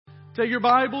Take your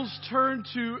Bibles, turn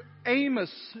to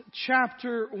Amos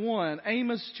chapter 1.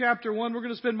 Amos chapter 1. We're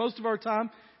going to spend most of our time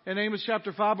in Amos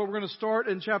chapter 5, but we're going to start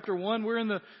in chapter 1. We're in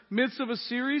the midst of a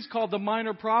series called the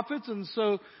Minor Prophets, and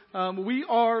so we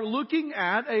are looking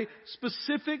at a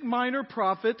specific minor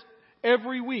prophet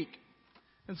every week.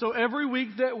 And so every week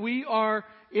that we are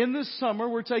in this summer,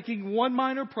 we're taking one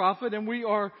minor prophet and we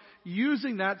are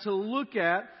using that to look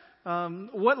at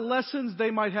what lessons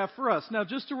they might have for us. Now,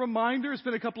 just a reminder, it's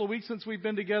been a couple of weeks since we've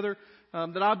been together,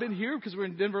 that I've been here because we were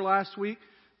in Denver last week,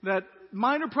 that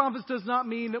minor prophets does not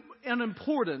mean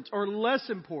unimportant or less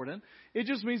important. It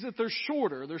just means that they're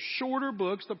shorter. They're shorter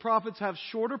books. The prophets have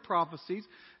shorter prophecies.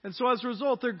 And so as a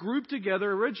result, they're grouped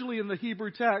together originally in the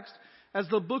Hebrew text as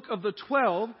the book of the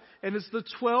 12, and it's the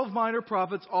 12 minor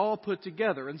prophets all put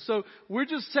together. And so we're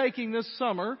just taking this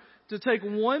summer to take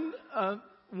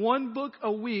one book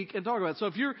a week and talk about it. So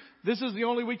if this is the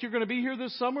only week you're going to be here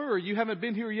this summer, or you haven't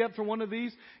been here yet for one of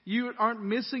these, you aren't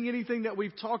missing anything that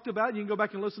we've talked about. You can go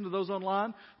back and listen to those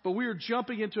online. But we are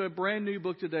jumping into a brand new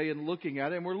book today and looking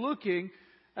at it. And we're looking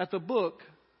at the book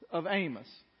of Amos.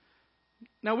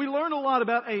 Now, we learn a lot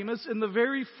about Amos in the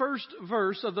very first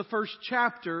verse of the first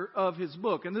chapter of his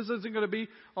book. And this isn't going to be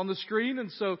on the screen.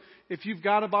 And so if you've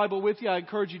got a Bible with you, I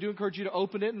encourage you to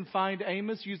open it and find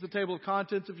Amos. Use the table of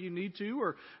contents if you need to,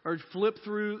 or flip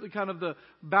through kind of the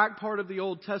back part of the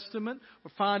Old Testament,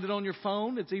 or find it on your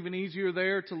phone. It's even easier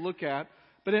there to look at.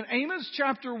 But in Amos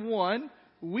chapter 1,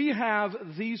 we have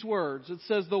these words. It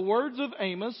says, "The words of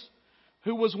Amos,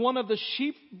 who was one of the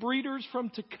sheep breeders from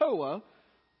Tekoa,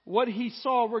 what he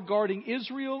saw regarding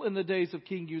Israel in the days of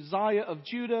King Uzziah of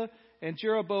Judah and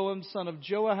Jeroboam, son of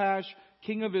Joash,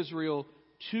 king of Israel,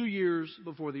 2 years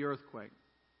before the earthquake."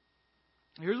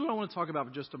 Here's what I want to talk about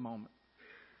for just a moment.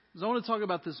 I want to talk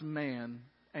about this man,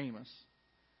 Amos.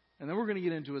 And then we're going to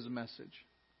get into his message.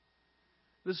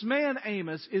 This man,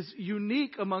 Amos, is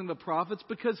unique among the prophets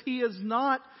because he has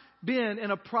not been in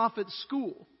a prophet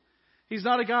school. He's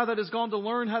not a guy that has gone to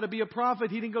learn how to be a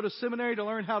prophet. He didn't go to seminary to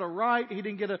learn how to write. He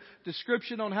didn't get a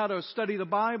description on how to study the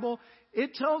Bible.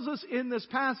 It tells us in this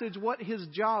passage what his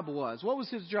job was. What was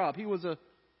his job? He was a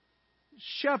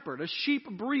shepherd, a sheep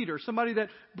breeder, somebody that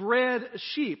bred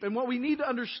sheep. And what we need to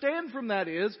understand from that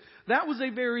is that was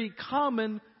a very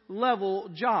common level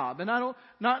job. And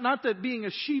not that being a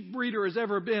sheep breeder has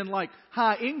ever been like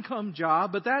high income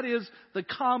job, but that is the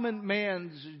common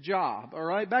man's job. All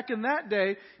right. Back in that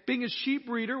day, being a sheep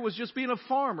breeder was just being a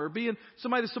farmer, being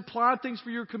somebody that supplied things for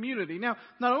your community. Now,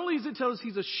 not only does it tell us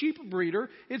he's a sheep breeder,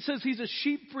 it says he's a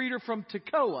sheep breeder from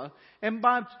Tekoa. And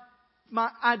my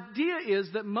idea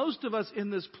is that most of us in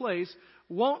this place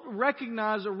won't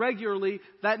recognize regularly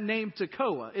that name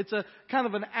Tekoa. It's a kind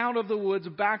of an out of the woods,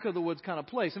 back of the woods kind of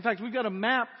place. In fact, we've got a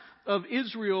map of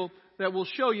Israel that we'll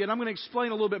show you, and I'm going to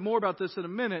explain a little bit more about this in a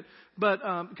minute, but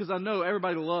because I know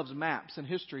everybody loves maps and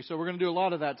history, so we're going to do a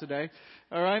lot of that today.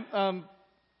 All right.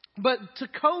 But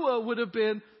Tekoa would have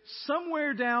been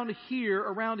somewhere down here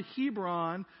around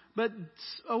Hebron, but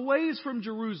a ways from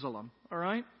Jerusalem. All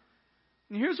right.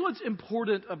 And here's what's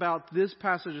important about this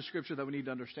passage of Scripture that we need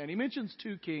to understand. He mentions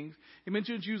two kings. He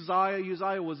mentions Uzziah.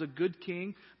 Uzziah was a good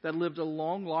king that lived a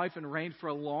long life and reigned for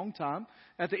a long time.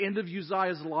 At the end of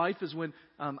Uzziah's life is when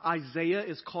Isaiah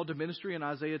is called to ministry in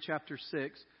Isaiah chapter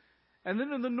 6. And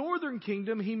then in the northern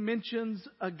kingdom, he mentions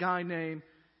a guy named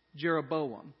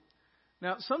Jeroboam.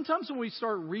 Now, sometimes when we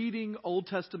start reading Old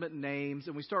Testament names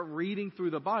and we start reading through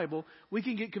the Bible, we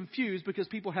can get confused because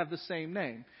people have the same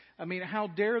name. I mean, how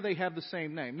dare they have the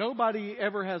same name? Nobody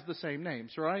ever has the same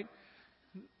names, right?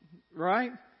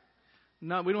 Right?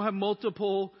 No, we don't have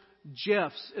multiple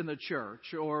Jeffs in the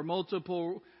church or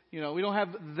multiple, we don't have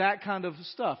that kind of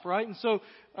stuff, right? And so,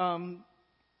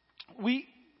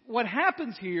 what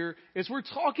happens here is we're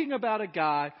talking about a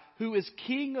guy who is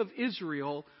king of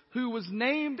Israel, who was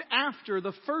named after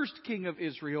the first king of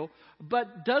Israel,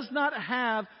 but does not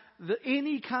have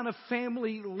any kind of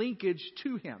family linkage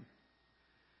to him.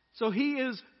 So he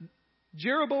is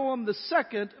Jeroboam the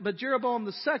second, but Jeroboam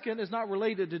the second is not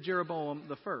related to Jeroboam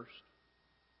the first.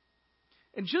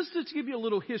 And just to give you a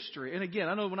little history, and again,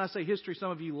 I know when I say history, some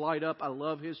of you light up. I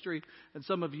love history, and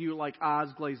some of you like eyes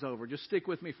glaze over. Just stick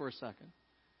with me for a second.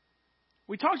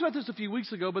 We talked about this a few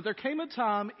weeks ago, but there came a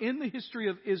time in the history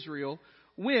of Israel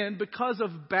when, because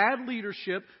of bad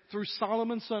leadership through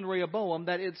Solomon's son Rehoboam,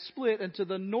 that it split into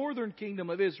the northern kingdom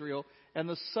of Israel and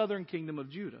the southern kingdom of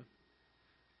Judah.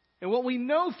 And what we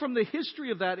know from the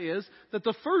history of that is that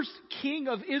the first king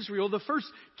of Israel, the first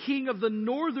king of the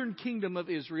northern kingdom of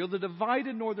Israel, the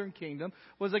divided northern kingdom,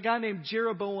 was a guy named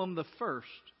Jeroboam the first.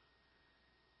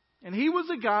 And he was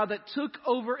a guy that took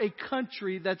over a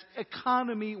country that's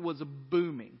economy was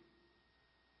booming.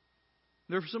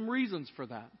 There are some reasons for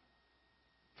that.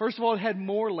 First of all, it had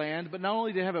more land, but not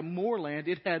only did it have more land,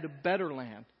 it had better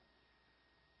land.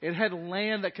 It had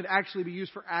land that could actually be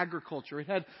used for agriculture. It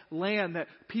had land that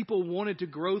people wanted to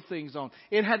grow things on.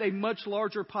 It had a much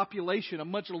larger population, a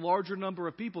much larger number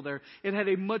of people there. It had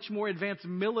a much more advanced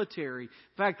military. In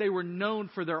fact, they were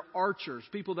known for their archers,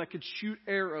 people that could shoot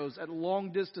arrows at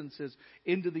long distances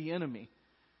into the enemy.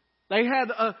 They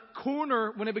had a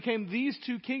corner when it became these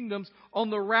two kingdoms on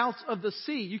the routes of the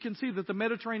sea. You can see that the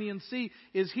Mediterranean Sea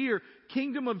is here.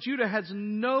 Kingdom of Judah has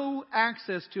no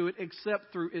access to it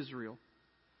except through Israel.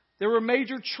 There were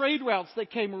major trade routes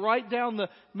that came right down the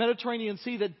Mediterranean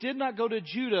Sea that did not go to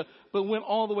Judah, but went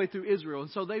all the way through Israel. And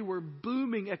so they were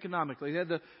booming economically. They had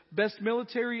the best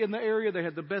military in the area. They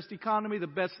had the best economy, the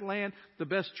best land, the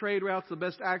best trade routes, the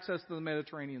best access to the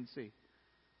Mediterranean Sea.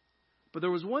 But there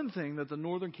was one thing that the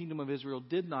northern kingdom of Israel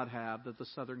did not have that the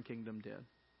southern kingdom did.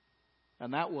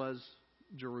 And that was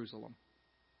Jerusalem.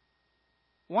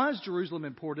 Why is Jerusalem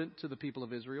important to the people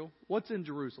of Israel? What's in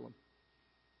Jerusalem?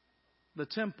 The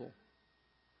temple.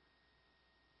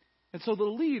 And so the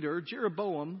leader,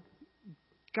 Jeroboam,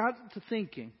 got to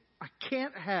thinking, I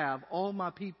can't have all my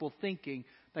people thinking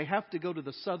they have to go to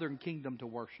the southern kingdom to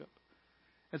worship.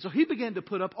 And so he began to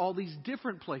put up all these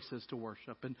different places to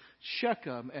worship. And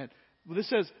Shechem, and this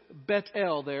says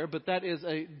Bethel there, but that is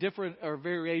a different or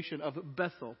variation of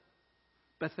Bethel.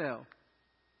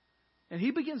 And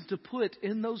he begins to put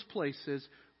in those places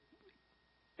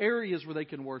areas where they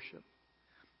can worship.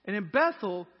 And in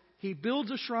Bethel, he builds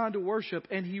a shrine to worship,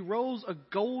 and he rolls a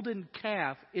golden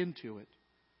calf into it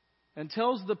and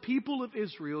tells the people of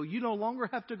Israel, you no longer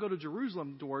have to go to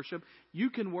Jerusalem to worship.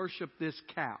 You can worship this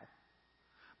cow.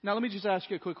 Now, let me just ask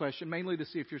you a quick question, mainly to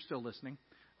see if you're still listening.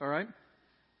 All right?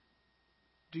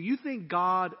 Do you think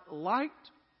God liked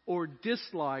or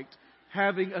disliked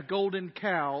having a golden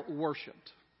cow worshipped?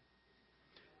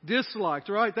 Disliked,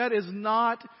 right? There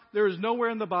is nowhere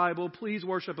in the Bible, please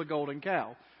worship a golden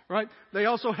cow. Right? They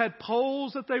also had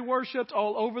poles that they worshipped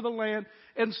all over the land.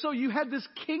 And so you had this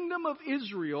kingdom of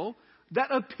Israel that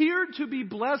appeared to be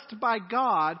blessed by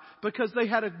God because they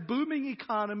had a booming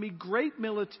economy, great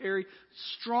military,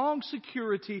 strong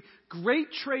security, great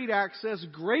trade access,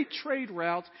 great trade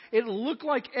routes. It looked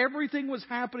like everything was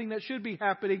happening that should be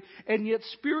happening, and yet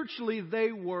spiritually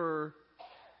they were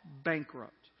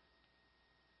bankrupt.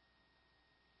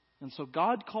 And so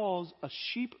God calls a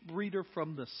sheep breeder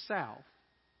from the south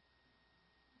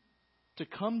to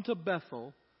come to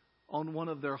Bethel on one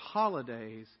of their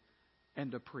holidays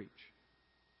and to preach.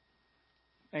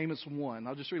 Amos 1.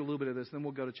 I'll just read a little bit of this, then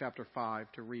we'll go to chapter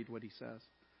 5 to read what he says.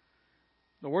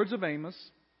 The words of Amos,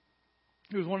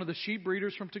 who was one of the sheep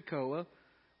breeders from Tekoa,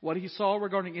 what he saw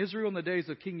regarding Israel in the days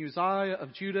of King Uzziah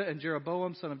of Judah and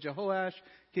Jeroboam, son of Jehoash,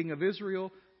 king of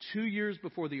Israel, 2 years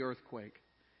before the earthquake.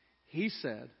 He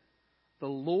said, the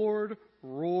Lord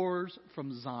roars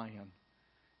from Zion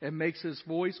and makes his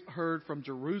voice heard from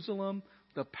Jerusalem.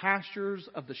 The pastures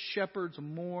of the shepherds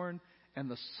mourn, and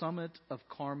the summit of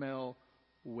Carmel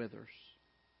withers.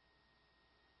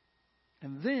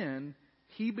 And then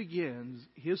he begins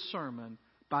his sermon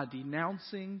by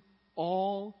denouncing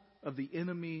all of the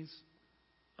enemies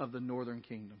of the northern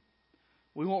kingdom.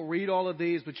 We won't read all of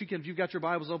these, but if you've got your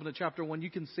Bibles open to chapter 1,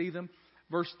 you can see them.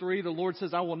 Verse 3, the Lord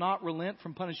says, I will not relent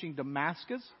from punishing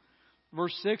Damascus.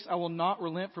 Verse 6, I will not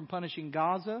relent from punishing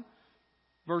Gaza.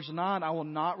 Verse 9, I will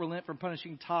not relent from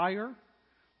punishing Tyre.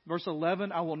 Verse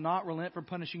 11, I will not relent from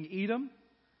punishing Edom.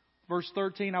 Verse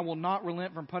 13, I will not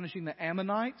relent from punishing the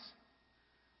Ammonites.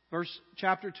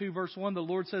 Chapter 2, verse 1, the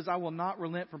Lord says, I will not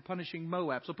relent from punishing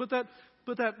Moab. So put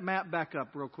that map back up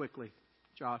real quickly,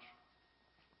 Josh.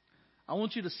 I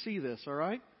want you to see this, all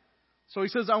right? So he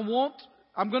says, I'm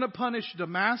going to punish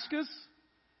Damascus.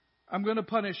 I'm going to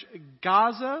punish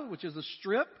Gaza, which is a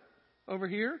strip over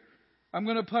here. I'm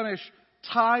going to punish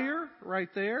Tyre right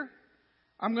there.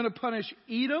 I'm going to punish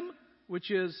Edom,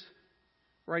 which is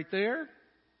right there.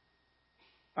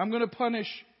 I'm going to punish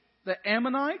the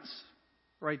Ammonites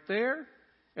right there.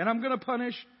 And I'm going to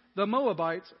punish the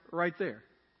Moabites right there.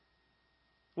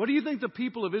 What do you think the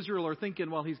people of Israel are thinking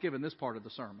while he's giving this part of the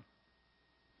sermon?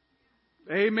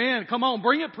 Amen. Come on,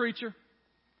 bring it, preacher.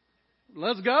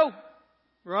 Let's go.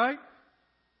 Right?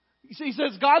 He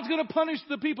says God's going to punish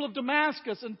the people of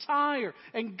Damascus and Tyre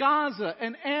and Gaza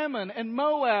and Ammon and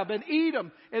Moab and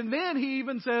Edom. And then he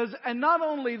even says, and not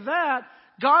only that,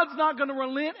 God's not going to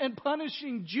relent in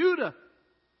punishing Judah.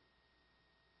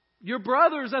 Your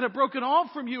brothers that have broken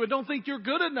off from you and don't think you're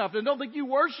good enough and don't think you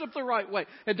worship the right way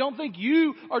and don't think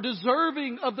you are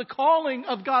deserving of the calling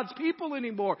of God's people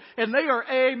anymore. And they are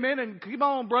amen and keep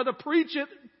on, brother, preach it.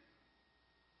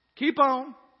 Keep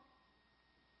on.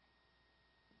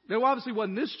 Now, obviously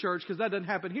wasn't this church because that doesn't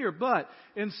happen here, but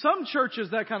in some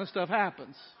churches that kind of stuff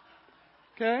happens.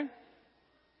 Okay?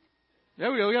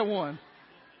 There we go, we got one.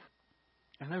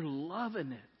 And they're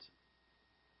loving it.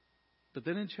 But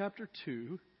then in chapter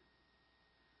 2,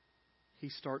 he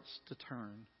starts to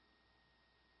turn.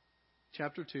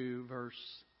 Chapter 2, verse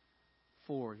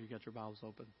 4, if you got your Bibles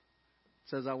open. It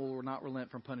says, I will not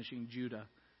relent from punishing Judah.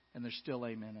 And they're still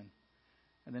amening.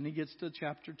 And then he gets to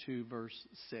chapter 2, verse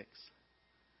 6.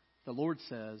 The Lord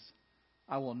says,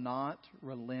 I will not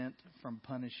relent from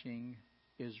punishing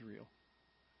Israel.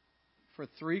 For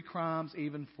 3 crimes,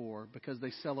 even 4, because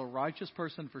they sell a righteous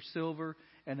person for silver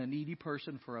and a needy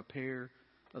person for a pair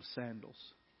of sandals.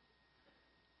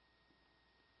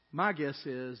 My guess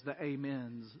is the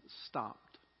amens stopped.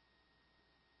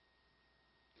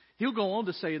 He'll go on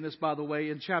to say in this, by the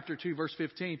way, in chapter 2, verse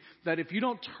 15, that if you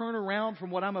don't turn around from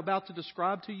what I'm about to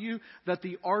describe to you, that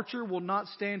the archer will not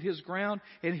stand his ground,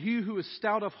 and he who is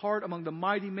stout of heart among the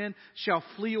mighty men shall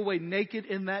flee away naked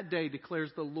in that day,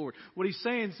 declares the Lord. What he's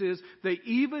saying is that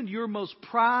even your most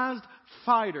prized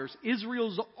fighters,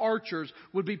 Israel's archers,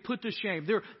 would be put to shame.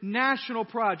 Their national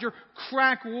pride, your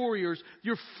crack warriors,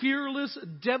 your fearless,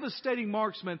 devastating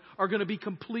marksmen are going to be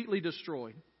completely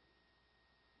destroyed.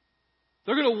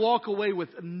 They're going to walk away with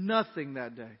nothing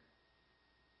that day.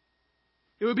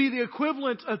 It would be the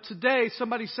equivalent of today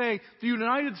somebody saying the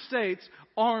United States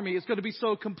Army is going to be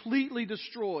so completely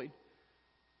destroyed.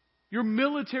 Your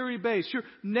military base, your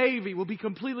Navy will be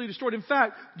completely destroyed. In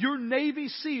fact, your Navy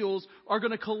SEALs are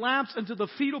going to collapse into the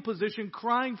fetal position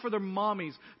crying for their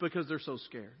mommies because they're so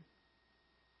scared.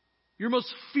 Your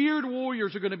most feared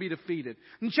warriors are going to be defeated.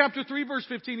 In chapter 3, verse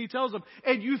 15, he tells them,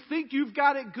 and you think you've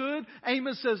got it good?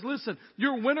 Amos says, listen,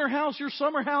 your winter house, your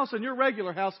summer house, and your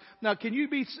regular house. Now, can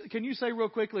you say real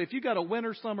quickly, if you got a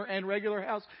winter, summer, and regular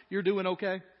house, you're doing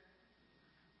okay?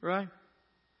 Right?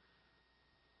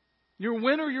 Your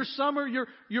winter, your summer,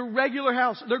 your regular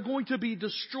house, they're going to be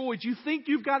destroyed. You think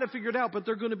you've got it figured out, but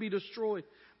they're going to be destroyed.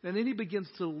 And then he begins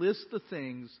to list the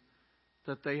things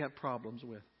that they have problems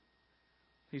with.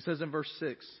 He says in verse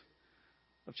 6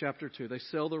 of chapter 2, they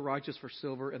sell the righteous for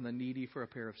silver and the needy for a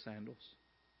pair of sandals.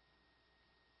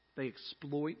 They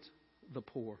exploit the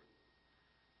poor.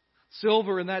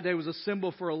 Silver in that day was a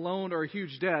symbol for a loan or a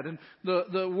huge debt. And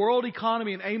the world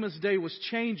economy in Amos' day was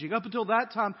changing. Up until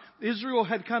that time, Israel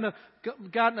had kind of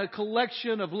gotten a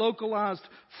collection of localized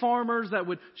farmers that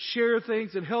would share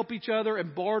things and help each other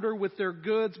and barter with their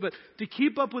goods. But to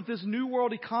keep up with this new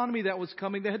world economy that was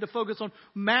coming, they had to focus on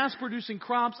mass producing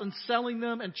crops and selling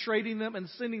them and trading them and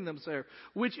sending them there,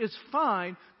 which is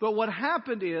fine. But what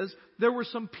happened is there were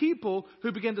some people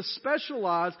who began to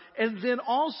specialize and then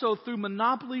also through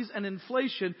monopolies and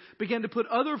inflation began to put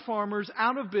other farmers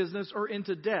out of business or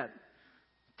into debt.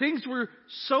 Things were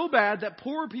so bad that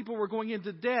poor people were going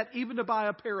into debt even to buy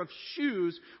a pair of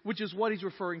shoes, which is what he's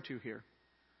referring to here.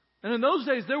 And in those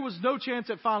days, there was no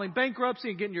chance at filing bankruptcy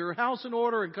and getting your house in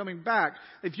order and coming back.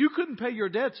 If you couldn't pay your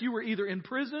debts, you were either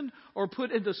imprisoned or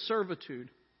put into servitude.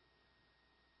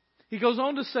 He goes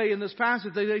on to say in this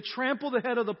passage that they trample the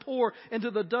head of the poor into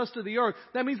the dust of the earth.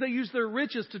 That means they use their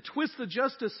riches to twist the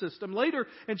justice system. Later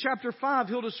in chapter 5,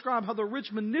 he'll describe how the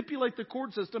rich manipulate the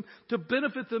court system to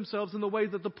benefit themselves in the way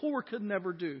that the poor could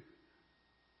never do.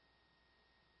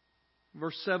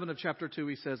 Verse 7 of chapter 2,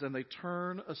 he says, and they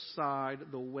turn aside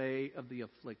the way of the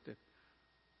afflicted.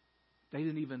 They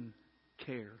didn't even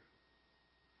care.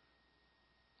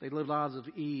 They lived lives of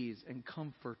ease and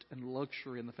comfort and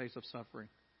luxury in the face of suffering.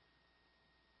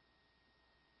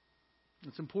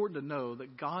 It's important to know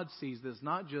that God sees this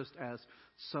not just as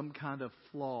some kind of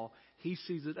flaw. He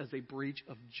sees it as a breach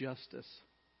of justice.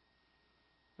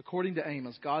 According to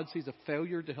Amos, God sees a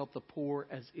failure to help the poor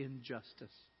as injustice.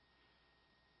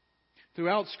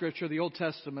 Throughout Scripture, the Old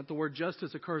Testament, the word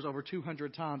justice occurs over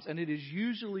 200 times, and it is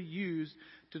usually used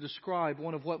to describe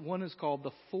one is called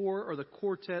the four or the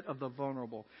quartet of the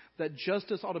vulnerable. That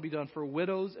justice ought to be done for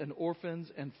widows and orphans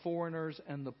and foreigners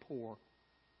and the poor.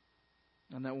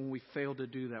 And that when we fail to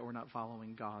do that, we're not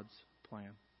following God's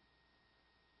plan.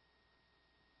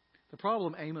 The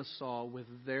problem Amos saw with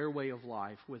their way of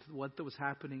life, with what was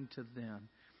happening to them,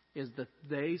 is that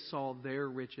they saw their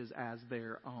riches as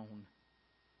their own,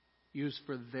 used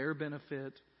for their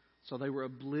benefit, so they were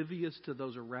oblivious to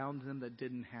those around them that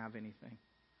didn't have anything.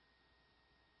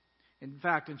 In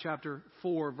fact, in chapter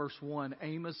 4, verse 1,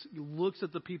 Amos looks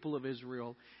at the people of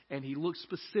Israel, and he looks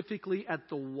specifically at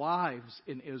the wives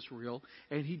in Israel,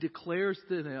 and he declares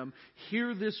to them,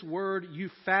 "Hear this word, you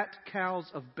fat cows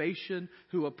of Bashan,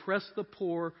 who oppress the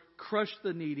poor, crush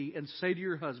the needy, and say to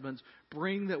your husbands,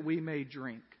 bring that we may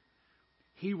drink."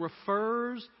 He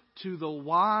refers to the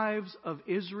wives of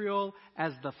Israel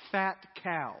as the fat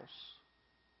cows.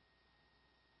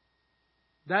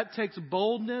 That takes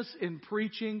boldness in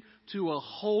preaching to a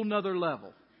whole nother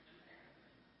level.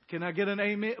 Can I get an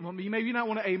amen? Well, you maybe not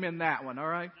want to amen that one, all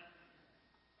right?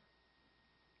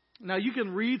 Now, you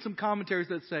can read some commentaries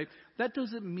that say that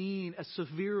doesn't mean as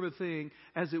severe of a thing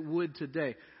as it would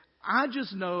today. I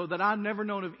just know that I've never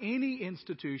known of any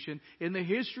institution in the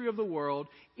history of the world,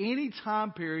 any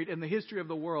time period in the history of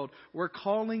the world, where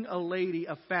calling a lady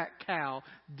a fat cow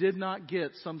did not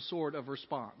get some sort of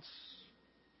response.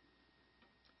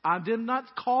 I'm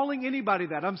not calling anybody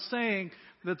that. I'm saying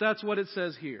that that's what it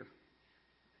says here.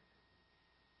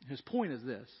 His point is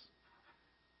this.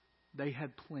 They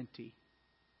had plenty.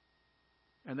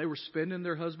 And they were spending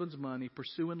their husband's money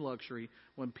pursuing luxury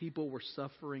when people were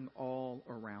suffering all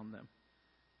around them.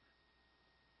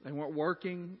 They weren't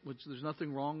working, which there's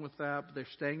nothing wrong with that, but they're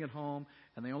staying at home,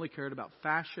 and they only cared about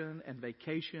fashion and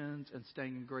vacations and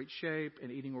staying in great shape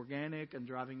and eating organic and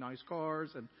driving nice cars.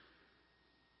 And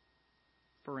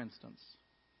for instance,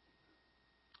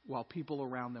 while people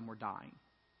around them were dying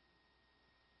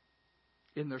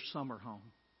in their summer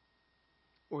home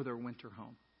or their winter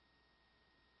home.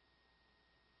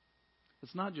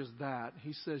 It's not just that.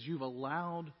 He says you've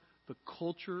allowed the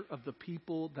culture of the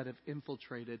people that have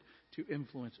infiltrated to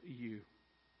influence you.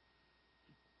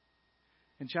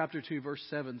 In chapter 2, verse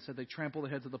 7 said, they trample the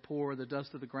heads of the poor, the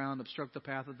dust of the ground, obstruct the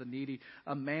path of the needy.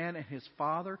 A man and his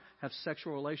father have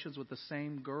sexual relations with the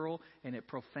same girl, and it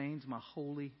profanes my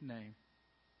holy name.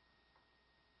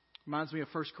 Reminds me of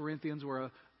 1 Corinthians, where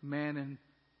a man and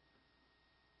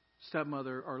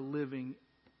stepmother are living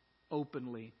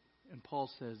openly. And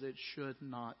Paul says it should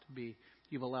not be.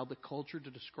 You've allowed the culture to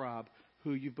describe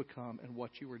who you've become and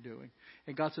what you are doing.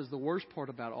 And God says the worst part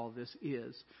about all this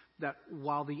is that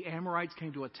while the Amorites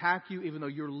came to attack you, even though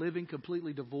you're living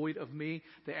completely devoid of me,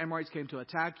 the Amorites came to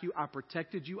attack you. I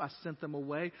protected you. I sent them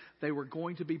away. They were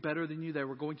going to be better than you. They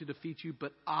were going to defeat you,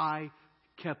 but I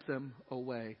kept them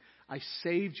away. I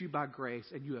saved you by grace,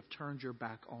 and you have turned your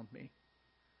back on me.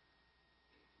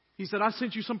 He said, I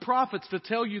sent you some prophets to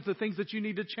tell you the things that you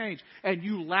need to change. And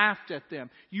you laughed at them.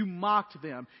 You mocked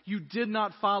them. You did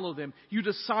not follow them. You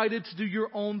decided to do your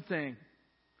own thing.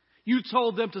 You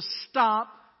told them to stop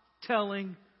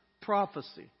telling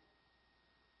prophecy.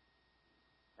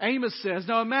 Amos says,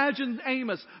 now imagine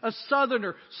Amos, a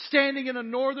southerner, standing in a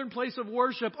northern place of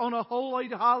worship on a holy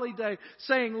holiday,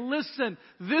 saying, listen,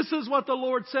 this is what the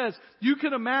Lord says. You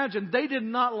can imagine they did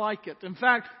not like it. In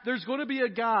fact, there's going to be a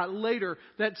guy later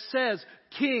that says,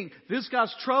 King, this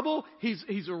guy's trouble.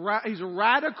 He's a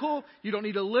radical. You don't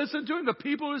need to listen to him. The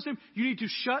people listen to him. You need to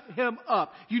shut him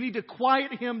up. You need to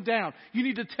quiet him down. You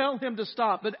need to tell him to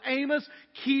stop. But Amos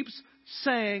keeps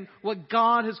saying what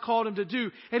God has called him to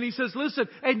do. And he says, listen,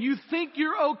 and you think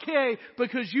you're okay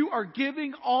because you are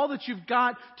giving all that you've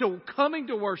got to coming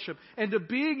to worship and to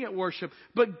being at worship.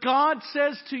 But God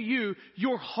says to you,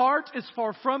 your heart is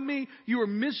far from me. You are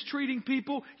mistreating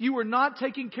people. You are not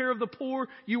taking care of the poor.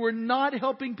 You are not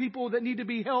helping people that need to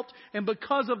be helped. And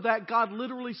because of that, God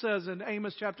literally says in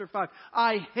Amos chapter 5,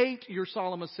 I hate your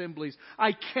solemn assemblies.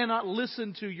 I cannot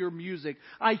listen to your music.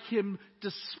 I can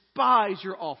despise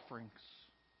your offerings.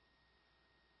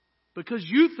 Because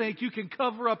you think you can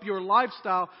cover up your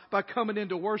lifestyle by coming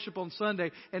into worship on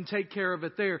Sunday and take care of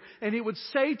it there. And it would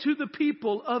say to the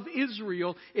people of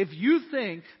Israel, if you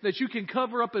think that you can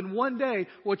cover up in one day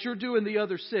what you're doing the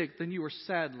other 6, then you are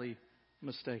sadly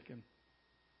mistaken.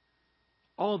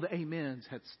 All the amens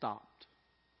had stopped.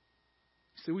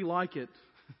 See, we like it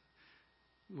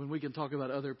when we can talk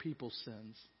about other people's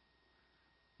sins.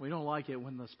 We don't like it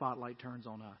when the spotlight turns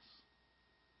on us.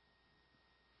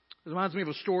 It reminds me of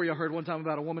a story I heard one time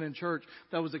about a woman in church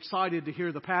that was excited to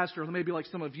hear the pastor, maybe like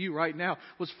some of you right now,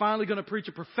 was finally going to preach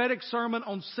a prophetic sermon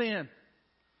on sin.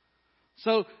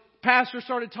 So pastor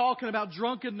started talking about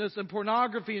drunkenness and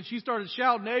pornography, and she started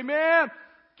shouting, amen,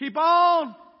 keep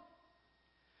on.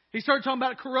 He started talking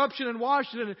about corruption in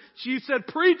Washington, and she said,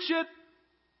 preach it.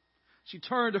 She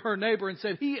turned to her neighbor and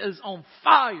said, he is on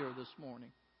fire this morning.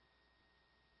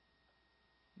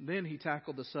 And then he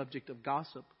tackled the subject of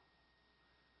gossip.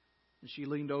 And she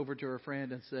leaned over to her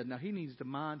friend and said, now he needs to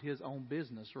mind his own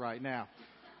business right now.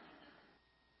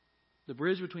 The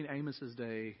bridge between Amos's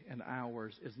day and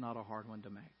ours is not a hard one to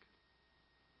make.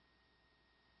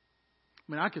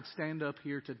 I mean, I could stand up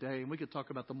here today and we could talk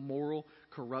about the moral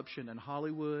corruption in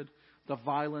Hollywood, the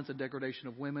violence and degradation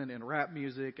of women in rap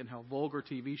music, and how vulgar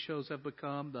TV shows have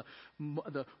become,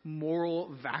 the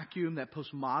moral vacuum that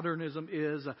postmodernism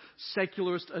is, a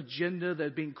secularist agenda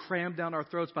that's being crammed down our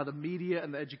throats by the media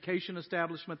and the education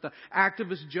establishment, the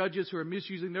activist judges who are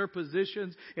misusing their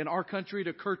positions in our country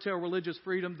to curtail religious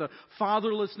freedom, the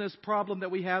fatherlessness problem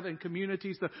that we have in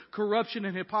communities, the corruption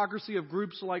and hypocrisy of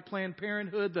groups like Planned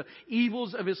Parenthood, the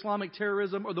evils of Islamic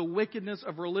terrorism, or the wickedness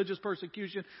of religious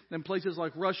persecution in places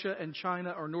like Russia and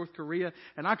China or North Korea.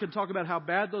 And I can talk about how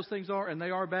bad those things are, and they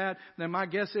are bad. Then my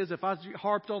guess is if I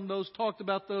harped on those, talked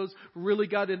about those, really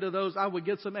got into those, I would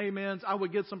get some amens, I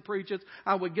would get some preaches,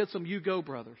 I would get some you go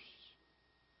brothers.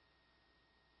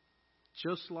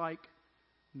 Just like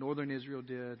Northern Israel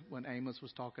did when Amos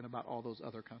was talking about all those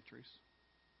other countries.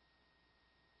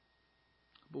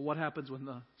 But what happens when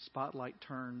the spotlight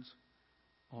turns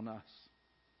on us?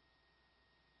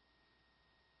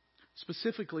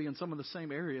 Specifically in some of the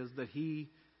same areas that he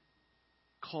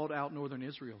called out Northern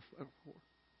Israel for.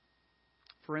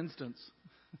 For instance,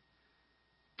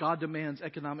 God demands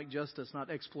economic justice,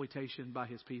 not exploitation by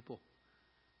his people.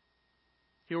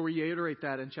 He'll reiterate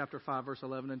that in chapter 5, verse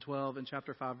 11 and 12, and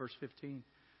chapter 5, verse 15.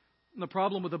 And the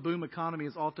problem with a boom economy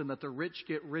is often that the rich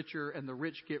get richer and the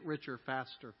rich get richer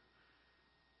faster.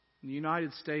 The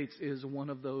United States is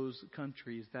one of those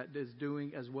countries that is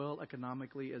doing as well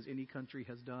economically as any country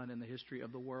has done in the history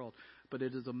of the world. But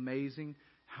it is amazing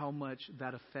how much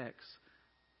that affects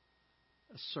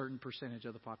a certain percentage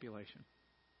of the population.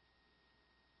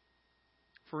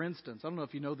 For instance, I don't know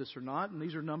if you know this or not, and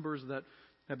these are numbers that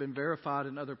have been verified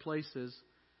in other places,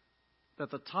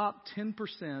 that the top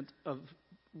 10% of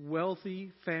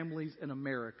wealthy families in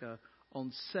America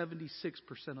own 76%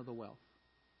 of the wealth.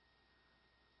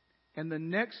 And the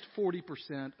next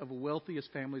 40% of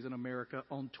wealthiest families in America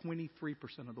own 23%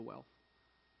 of the wealth.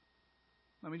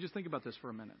 I mean, just think about this for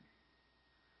a minute.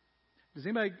 Does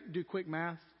anybody do quick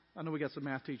math? I know we got some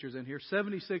math teachers in here.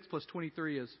 76 plus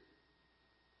 23 is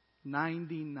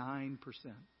 99%.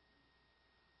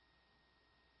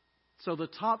 So the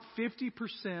top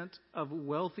 50% of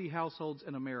wealthy households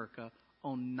in America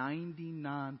own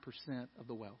 99% of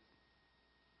the wealth.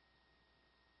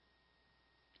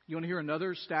 You want to hear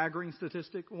another staggering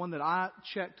statistic? One that I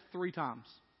checked 3 times.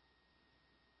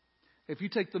 If you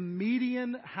take the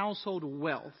median household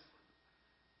wealth,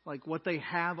 like what they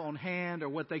have on hand or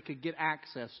what they could get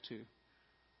access to,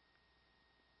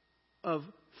 of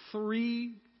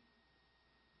 3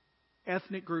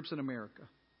 ethnic groups in America,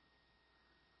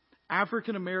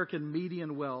 African American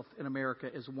median wealth in America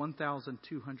is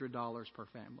 $1,200 per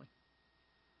family.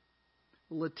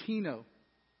 Latino,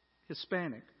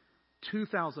 Hispanic,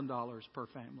 $2,000 per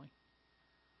family.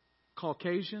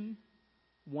 Caucasian,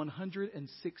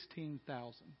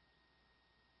 $116,000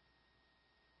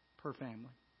 per family.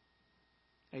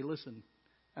 Hey, listen,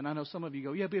 and I know some of you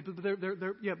go, yeah, but there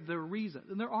are reasons,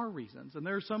 and there are reasons, and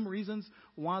there are some reasons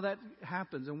why that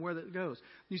happens and where that goes.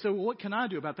 You say, well, what can I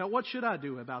do about that? What should I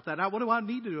do about that? What do I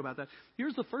need to do about that?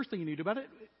 Here's the first thing you need to do about it.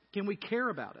 Can we care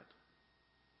about it?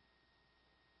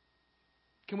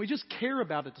 Can we just care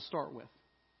about it to start with?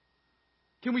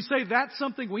 Can we say that's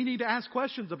something we need to ask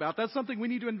questions about? That's something we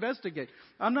need to investigate.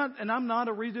 I'm not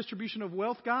a redistribution of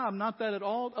wealth guy. I'm not that at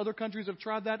all. Other countries have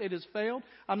tried that. It has failed.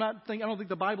 I don't think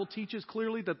the Bible teaches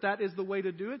clearly that is the way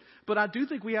to do it. But I do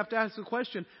think we have to ask the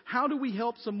question, how do we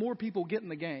help some more people get in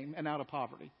the game and out of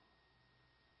poverty?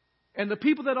 And the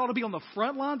people that ought to be on the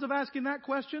front lines of asking that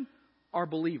question are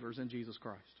believers in Jesus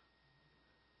Christ.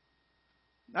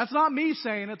 That's not me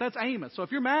saying it. That's Amos. So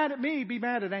if you're mad at me, be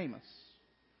mad at Amos.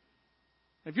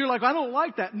 If you're like, I don't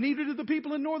like that, neither did the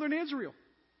people in Northern Israel.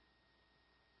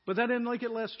 But that didn't make it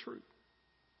less true.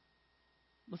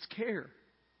 Let's care.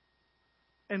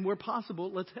 And where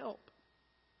possible, let's help.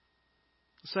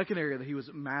 The second area that he was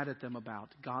mad at them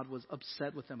about, God was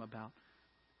upset with them about,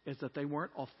 is that they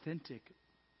weren't authentic.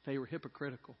 They were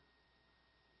hypocritical.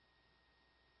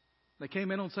 They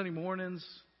came in on Sunday mornings,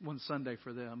 one Sunday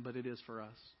for them, but it is for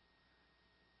us.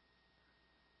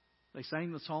 They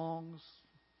sang the songs.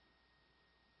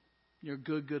 You're a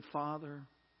good, good Father.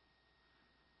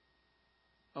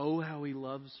 Oh, how He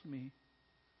loves me.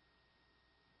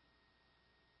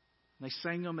 And they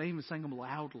sang them. They even sang them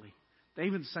loudly. They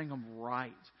even sang them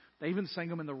right. They even sang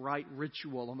them in the right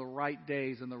ritual, on the right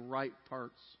days, in the right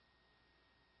parts.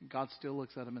 And God still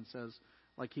looks at them and says,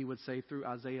 like He would say through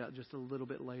Isaiah just a little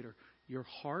bit later, your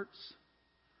hearts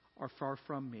are far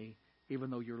from me,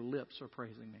 even though your lips are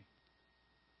praising me.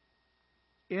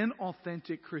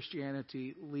 Inauthentic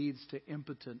Christianity leads to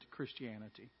impotent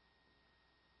Christianity.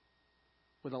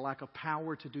 with a lack of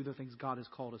power to do the things God has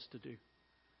called us to do.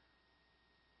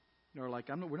 They're like,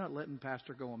 we're not letting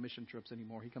Pastor go on mission trips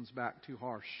anymore. He comes back too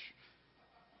harsh.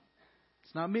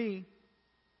 It's not me.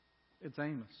 It's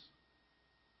Amos.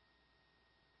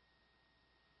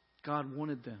 God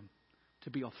wanted them to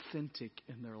be authentic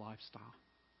in their lifestyle.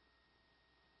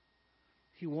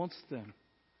 He wants them,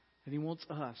 and He wants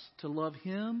us to love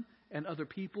Him and other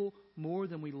people more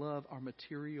than we love our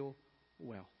material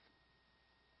wealth.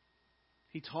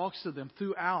 He talks to them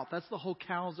throughout. That's the whole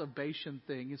Calzabation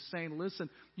thing. He's saying, listen,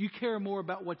 you care more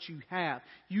about what you have.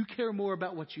 You care more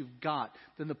about what you've got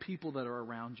than the people that are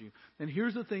around you. And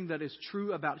here's the thing that is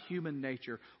true about human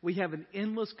nature. We have an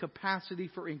endless capacity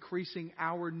for increasing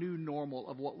our new normal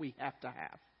of what we have to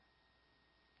have.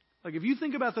 Like if you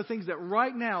think about the things that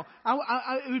right now,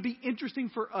 it would be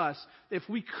interesting for us if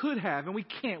we could have, and we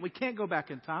can't go back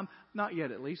in time. Not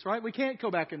yet at least, right? We can't go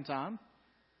back in time.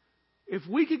 If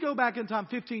we could go back in time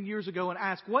 15 years ago and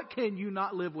ask, what can you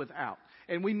not live without?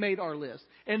 And we made our list.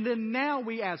 And then now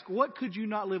we ask, what could you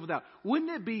not live without? Wouldn't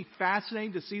it be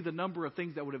fascinating to see the number of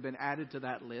things that would have been added to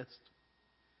that list?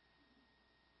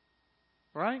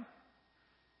 Right?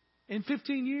 In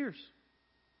 15 years.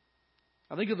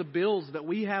 I think of the bills that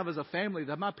we have as a family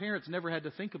that my parents never had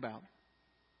to think about.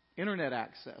 Internet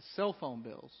access, cell phone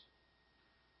bills.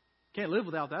 Can't live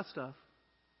without that stuff.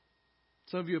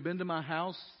 Some of you have been to my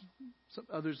house.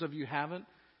 Others of you haven't.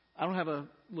 I don't have a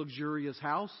luxurious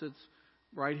house. It's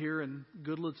right here in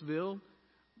Goodlettsville.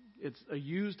 It's a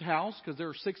used house because there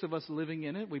are 6 of us living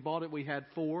in it. We bought it. We had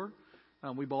 4.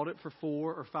 We bought it for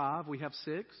 4 or 5. We have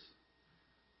 6.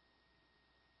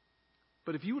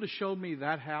 But if you would have showed me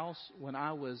that house when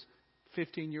I was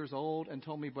 15 years old and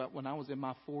told me but when I was in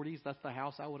my 40s, that's the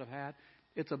house I would have had,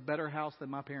 it's a better house than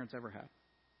my parents ever had.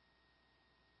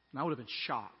 And I would have been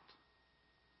shocked.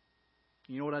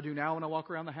 You know what I do now when I walk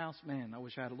around the house? Man, I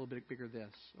wish I had a little bit bigger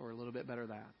this or a little bit better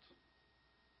that.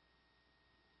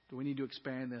 Do we need to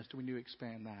expand this? Do we need to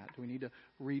expand that? Do we need to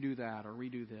redo that or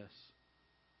redo this?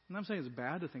 And I'm saying it's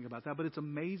bad to think about that, but it's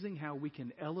amazing how we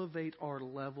can elevate our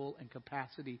level and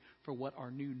capacity for what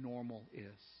our new normal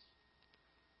is.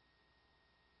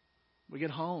 We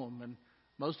get home, and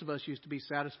most of us used to be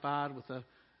satisfied with a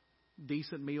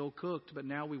decent meal cooked, but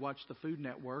now we watch the Food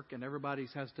Network and everybody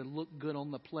has to look good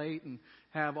on the plate and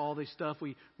have all this stuff.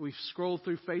 We scroll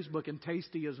through Facebook and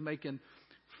Tasty is making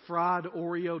fried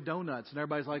Oreo donuts and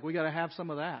everybody's like, we got to have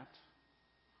some of that.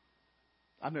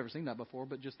 I've never seen that before,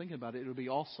 but just thinking about it, it would be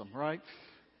awesome, right?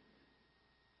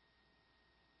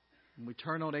 And we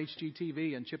turn on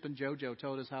HGTV and Chip and JoJo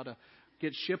told us how to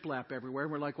get shiplap everywhere.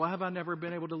 And we're like, why have I never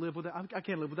been able to live without? I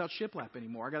can't live without shiplap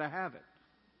anymore. I got to have it.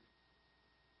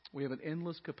 We have an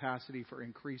endless capacity for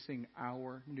increasing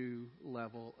our new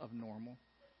level of normal.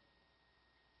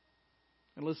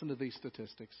 And listen to these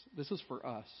statistics. This is for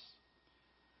us.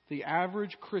 The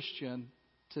average Christian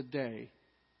today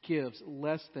gives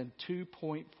less than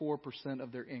 2.4%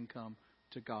 of their income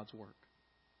to God's work.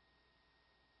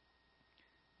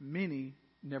 Many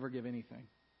never give anything.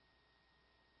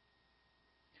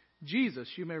 Jesus,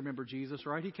 you may remember Jesus,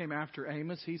 right? He came after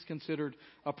Amos. He's considered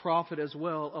a prophet as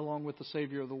well, along with the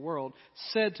Savior of the world.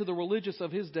 Said to the religious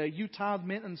of his day, you tithe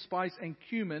mint and spice and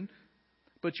cumin,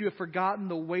 but you have forgotten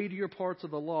the weightier parts of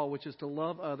the law, which is to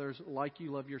love others like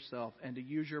you love yourself and to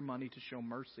use your money to show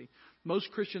mercy.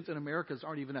 Most Christians in America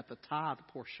aren't even at the tithe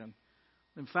portion.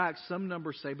 In fact, some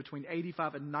numbers say between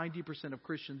 85 and 90% of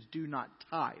Christians do not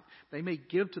tithe. They may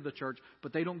give to the church,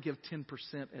 but they don't give 10%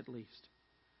 at least.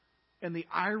 And the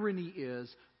irony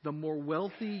is, the more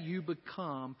wealthy you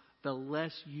become, the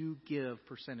less you give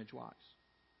percentage-wise.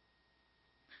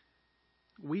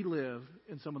 We live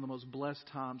in some of the most blessed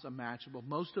times imaginable.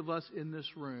 Most of us in this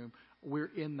room, we're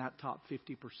in that top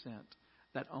 50%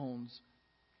 that owns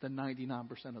the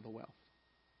 99% of the wealth.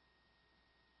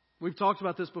 We've talked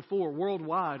about this before.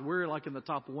 Worldwide, we're like in the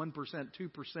top 1%,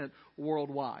 2%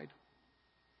 worldwide.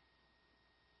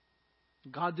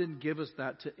 God didn't give us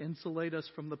that to insulate us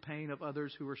from the pain of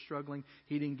others who are struggling.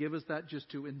 He didn't give us that just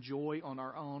to enjoy on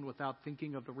our own without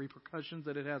thinking of the repercussions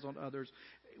that it has on others.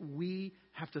 We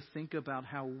have to think about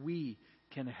how we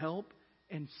can help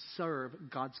and serve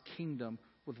God's kingdom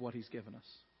with what He's given us.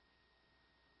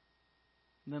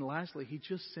 And then lastly, He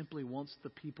just simply wants the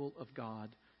people of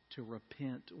God to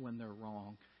repent when they're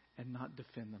wrong and not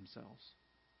defend themselves.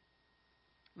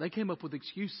 They came up with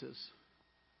excuses.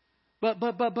 But,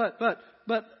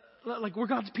 like we're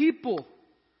God's people.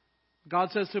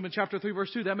 God says to him in chapter 3, verse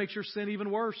 2, that makes your sin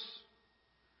even worse.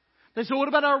 They say, what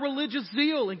about our religious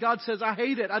zeal? And God says, I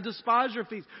hate it. I despise your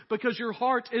feast because your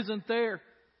heart isn't there.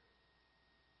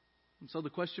 And so the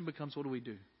question becomes, what do we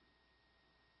do?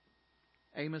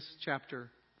 Amos chapter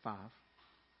 5.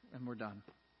 And we're done.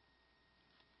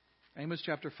 Amos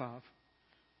chapter 5.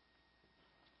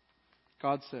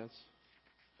 God says,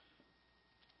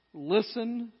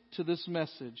 listen to this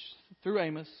message through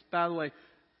Amos. By the way,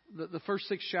 the first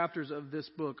 6 chapters of this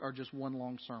book are just one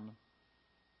long sermon.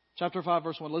 Chapter 5,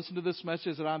 verse 1. Listen to this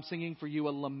message that I'm singing for you,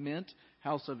 a lament,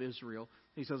 house of Israel.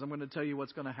 He says, I'm going to tell you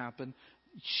what's going to happen.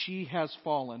 She has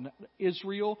fallen.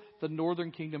 Israel, the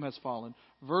northern kingdom, has fallen.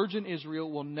 Virgin Israel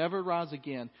will never rise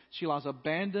again. She lies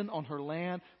abandoned on her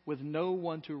land with no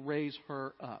one to raise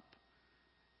her up.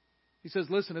 He says,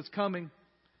 listen, it's coming.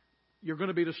 You're going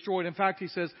to be destroyed. In fact, he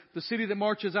says, the city that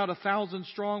marches out 1,000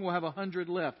 strong will have 100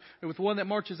 left. And with one that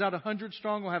marches out 100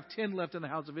 strong will have 10 left in the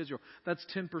house of Israel. That's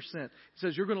 10%. He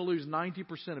says, you're going to lose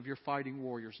 90% of your fighting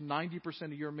warriors. 90%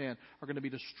 of your men are going to be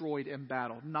destroyed in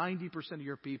battle. 90% of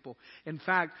your people. In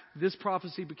fact, this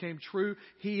prophecy became true.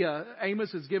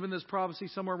 Amos is given this prophecy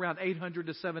somewhere around 800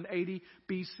 to 780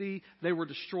 BC. They were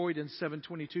destroyed in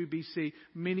 722 BC.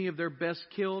 Many of their best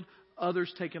killed.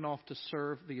 Others taken off to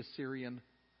serve the Assyrian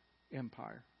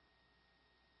Empire.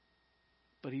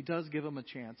 But he does give them a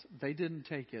chance. They didn't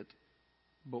take it,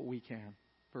 but we can.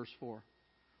 Verse 4.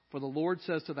 For the Lord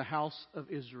says to the house of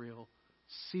Israel,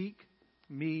 seek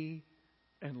me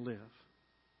and live.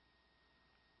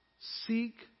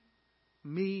 Seek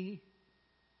me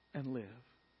and live.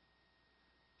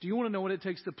 Do you want to know what it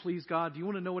takes to please God? Do you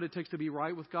want to know what it takes to be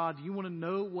right with God? Do you want to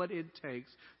know what it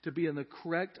takes to be in the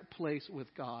correct place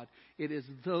with God? It is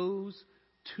those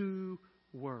 2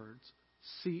 words.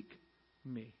 Seek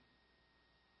me.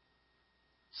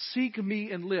 Seek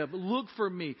me and live. Look for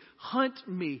me. Hunt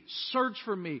me. Search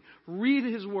for me. Read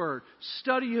His Word.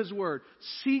 Study His Word.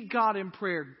 Seek God in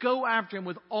prayer. Go after Him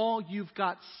with all you've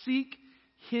got. Seek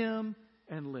Him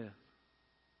and live.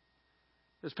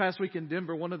 This past week in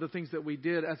Denver, one of the things that we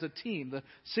did as a team, the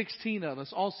 16 of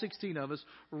us, all 16 of us,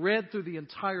 read through the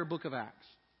entire book of Acts.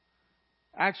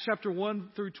 Acts chapter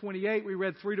 1 through 28, we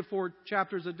read 3 to 4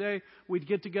 chapters a day. We'd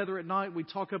get together at night. We'd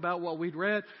talk about what we'd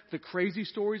read, the crazy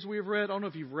stories we've read. I don't know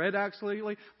if you've read Acts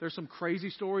lately. There's some crazy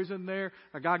stories in there.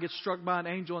 A guy gets struck by an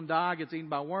angel and dies, gets eaten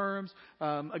by worms.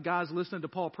 A guy's listening to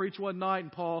Paul preach one night,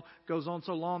 and Paul goes on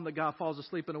so long the guy falls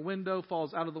asleep in a window,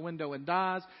 falls out of the window and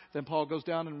dies. Then Paul goes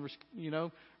down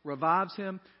and, revives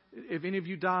him. If any of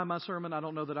you die in my sermon, I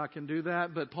don't know that I can do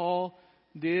that, but Paul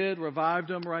did, revived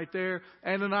them right there.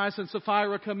 Ananias and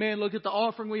Sapphira come in, look at the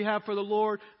offering we have for the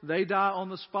Lord. They die on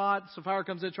the spot. Sapphira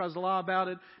comes in, tries to lie about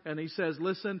it, and he says,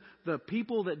 listen, the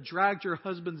people that dragged your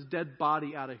husband's dead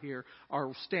body out of here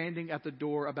are standing at the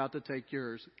door about to take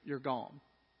yours. You're gone.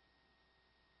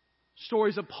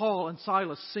 Stories of Paul and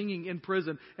Silas singing in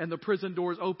prison, and the prison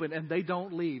doors open and they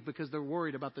don't leave because they're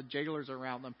worried about the jailers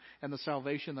around them and the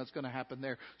salvation that's going to happen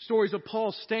there. Stories of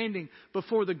Paul standing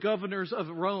before the governors of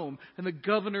Rome and the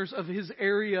governors of his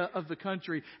area of the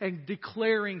country and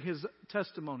declaring his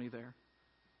testimony there.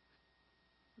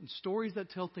 And stories that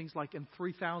tell things like, and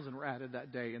 3,000 were added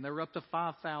that day, and they were up to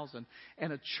 5,000.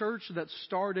 And a church that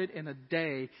started in a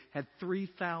day had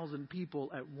 3,000 people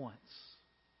at once.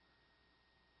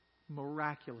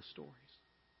 Miraculous stories.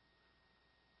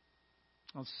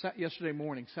 On Saturday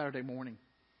morning,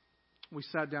 we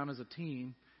sat down as a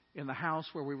team in the house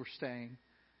where we were staying,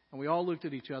 and we all looked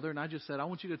at each other, and I just said, I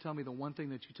want you to tell me the one thing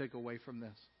that you take away from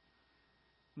this.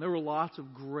 And there were lots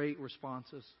of great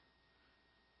responses.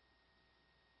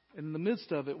 In the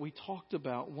midst of it, we talked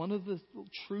about one of the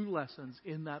true lessons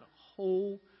in that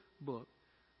whole book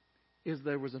is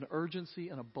there was an urgency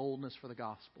and a boldness for the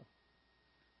gospel.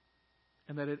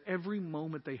 And that at every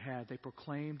moment they had, they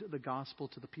proclaimed the gospel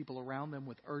to the people around them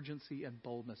with urgency and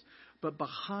boldness. But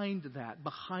behind that,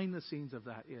 behind the scenes of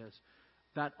that is,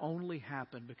 that only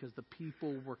happened because the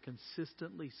people were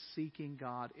consistently seeking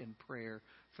God in prayer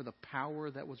for the power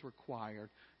that was required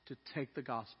to take the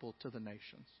gospel to the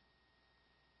nations.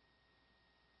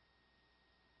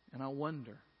 And I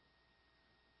wonder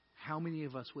how many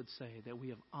of us would say that we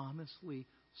have honestly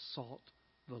sought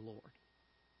the Lord.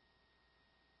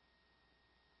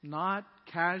 Not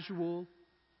casual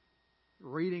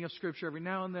reading of Scripture every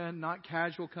now and then. Not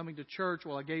casual coming to church.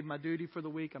 Well, I gave my duty for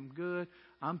the week. I'm good.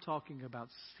 I'm talking about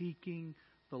seeking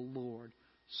the Lord.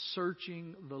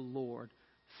 Searching the Lord.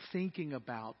 Thinking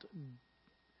about,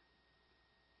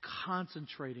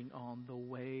 concentrating on the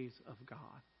ways of God.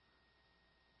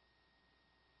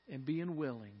 And being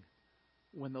willing,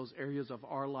 when those areas of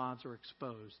our lives are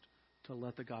exposed, to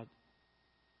let the God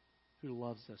who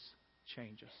loves us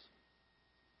change us.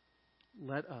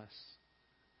 Let us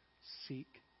seek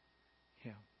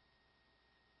Him.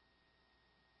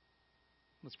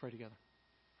 Let's pray together.